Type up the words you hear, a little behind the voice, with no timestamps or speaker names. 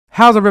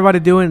How's everybody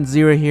doing?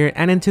 Zero here,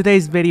 and in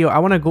today's video I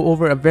want to go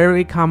over a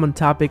very common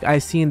topic I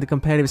see in the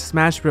competitive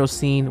Smash Bros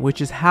scene, which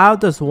is how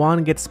does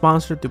one get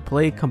sponsored to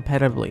play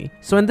competitively.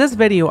 So in this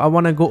video I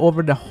want to go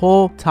over the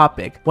whole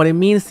topic, what it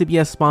means to be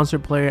a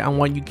sponsored player and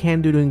what you can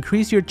do to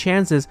increase your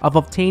chances of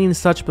obtaining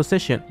such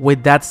position.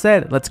 With that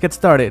said, let's get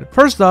started.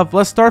 First off,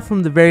 let's start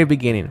from the very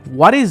beginning.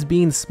 What is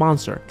being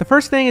sponsored? The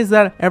first thing is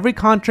that every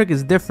contract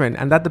is different,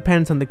 and that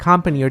depends on the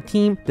company or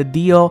team, the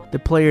deal, the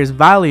player's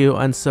value,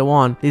 and so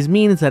on. This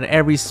means that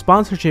every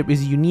sponsorship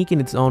is unique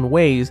in its own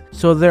ways,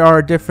 so there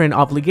are different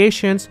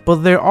obligations, but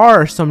there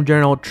are some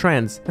general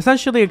trends.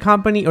 Essentially, a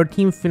company or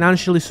team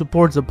financially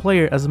supports a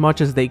player as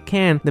much as they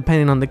can,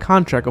 depending on the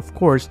contract, of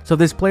course, so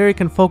this player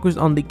can focus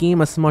on the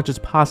game as much as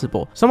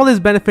possible. Some of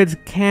these benefits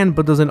can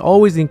but doesn't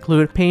always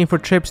include paying for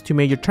trips to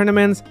major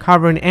tournaments,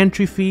 covering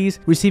entry fees,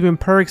 receiving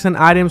perks and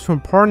items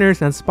from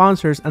partners and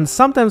sponsors, and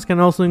sometimes can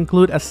also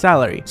include a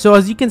salary. So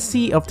as you can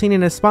see,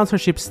 obtaining a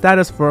sponsorship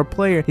status for a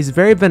player is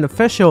very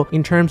beneficial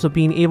in terms of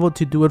being able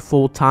to do it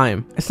full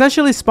time.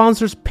 Essentially,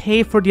 sponsors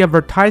pay for the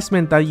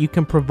advertisement that you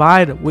can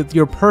provide with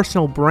your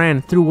personal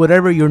brand through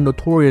whatever you're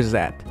notorious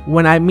at.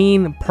 When I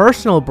mean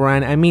personal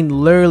brand, I mean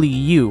literally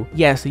you.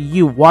 Yes,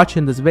 you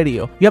watching this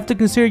video. You have to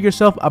consider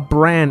yourself a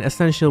brand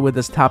essentially with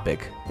this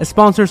topic. As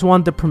sponsors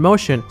want the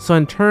promotion, so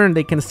in turn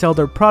they can sell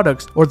their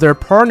products or their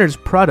partners'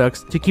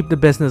 products to keep the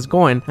business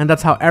going, and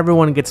that's how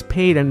everyone gets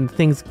paid and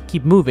things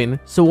keep moving.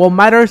 So what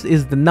matters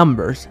is the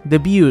numbers, the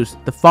views,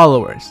 the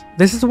followers.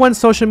 This is when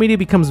social media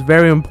becomes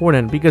very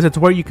important because it's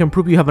where you can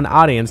prove you have an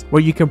audience,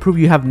 where you can prove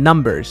you have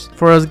numbers.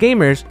 For us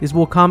gamers, this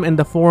will come in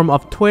the form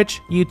of Twitch,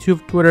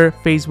 YouTube, Twitter,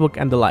 Facebook,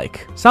 and the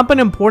like. Something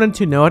important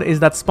to note is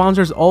that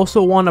sponsors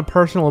also want a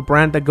personal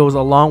brand that goes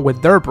along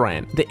with their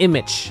brand, the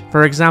image.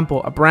 For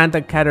example, a brand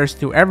that caters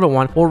to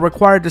everyone will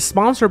require the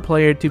sponsor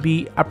player to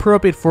be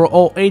appropriate for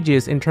all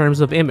ages in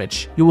terms of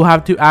image. You will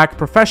have to act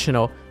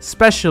professional,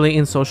 especially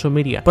in social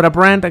media. But a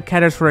brand that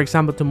caters, for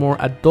example, to more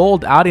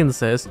adult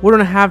audiences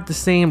wouldn't have the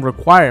same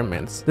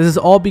requirements. This is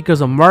all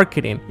because of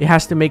marketing. It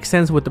has to make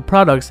sense with the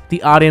products,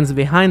 the audience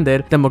behind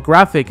it,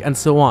 demographic, and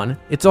so on.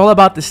 It's all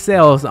about the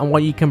sales and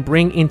what you can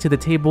bring into the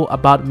table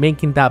about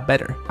making that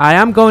better. I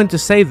am going to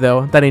say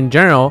though that in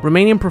general,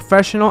 remaining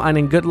professional and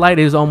in good light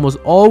is almost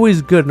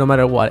always good no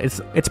matter what.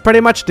 It's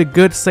pretty much the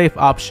good safe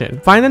option.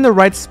 Finding the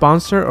right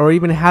sponsor or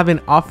even having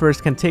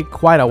offers can take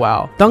quite a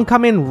while. Don't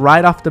come in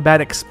right off the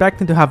bat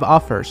expecting to have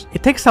offers.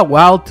 It takes a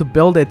while to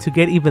build it to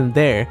get even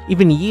there,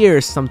 even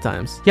years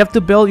sometimes. You have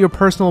to build your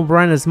personal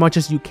brand as much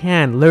as you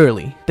can,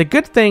 literally. The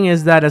good thing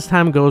is that as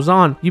time goes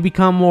on, you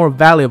become more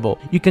valuable.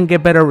 You can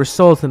get better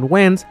results and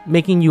wins,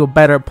 making you a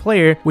better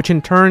player, which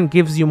in turn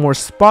gives you more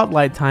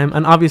spotlight time,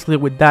 and obviously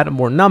with that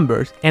more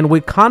numbers. And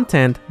with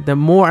content, the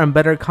more and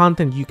better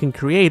content you can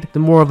create, the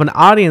more of an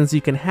audience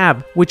you can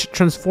have, which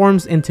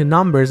transforms into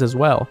numbers as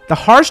well. The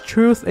harsh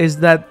truth is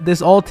that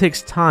this all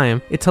takes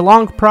time. It's a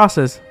long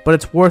process, but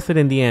it's worth it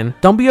in the end.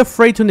 Don't be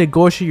afraid to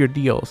negotiate your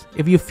deals.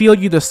 If you feel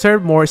you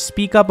deserve more,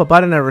 speak up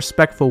about it in a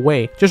respectful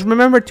way. Just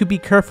remember to be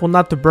careful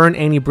not to burn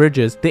any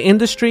bridges. The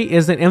industry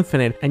isn't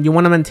infinite, and you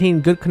want to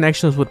maintain good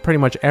connections with pretty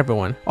much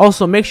everyone.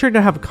 Also, make sure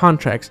to have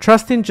contracts.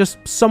 Trusting just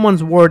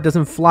someone's word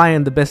doesn't fly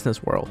in the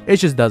business world. It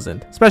just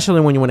doesn't,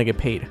 especially when you want to get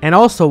paid. And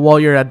also, while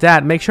you're at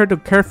that, make sure to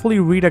carefully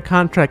read a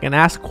contract and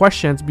ask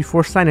questions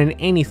before signing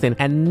anything,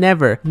 and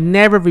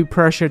never be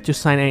pressured to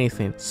sign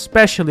anything,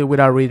 especially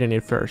without reading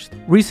it first.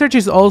 Research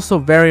is also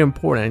very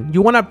important.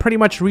 You want to pretty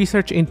much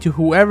research into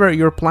whoever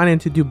you're planning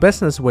to do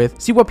business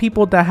with, see what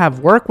people that have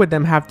worked with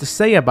them have to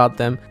say about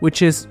them,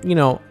 which is,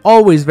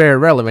 always very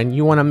relevant.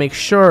 You want to make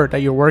sure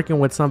that you're working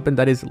with something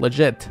that is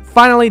legit.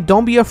 Finally,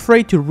 don't be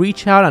afraid to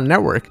reach out and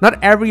network.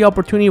 Not every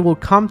opportunity will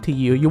come to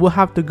you. You will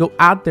have to go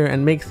out there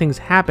and make things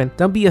happen.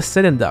 Don't be a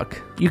sitting duck.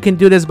 You can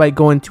do this by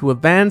going to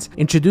events,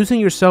 introducing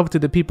yourself to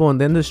the people in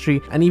the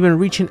industry, and even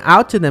reaching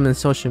out to them in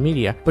social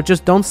media. But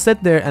just don't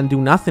sit there and do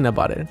nothing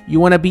about it.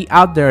 You want to be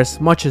out there as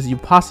much as you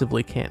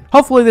possibly can.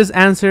 Hopefully this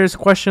answers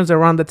questions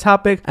around the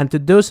topic, and to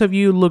those of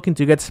you looking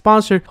to get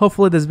sponsored,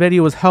 hopefully this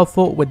video was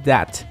helpful with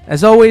that.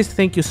 As always,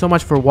 thank you so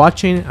much for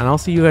watching, and I'll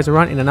see you guys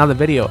around in another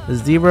video.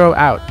 Zero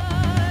out.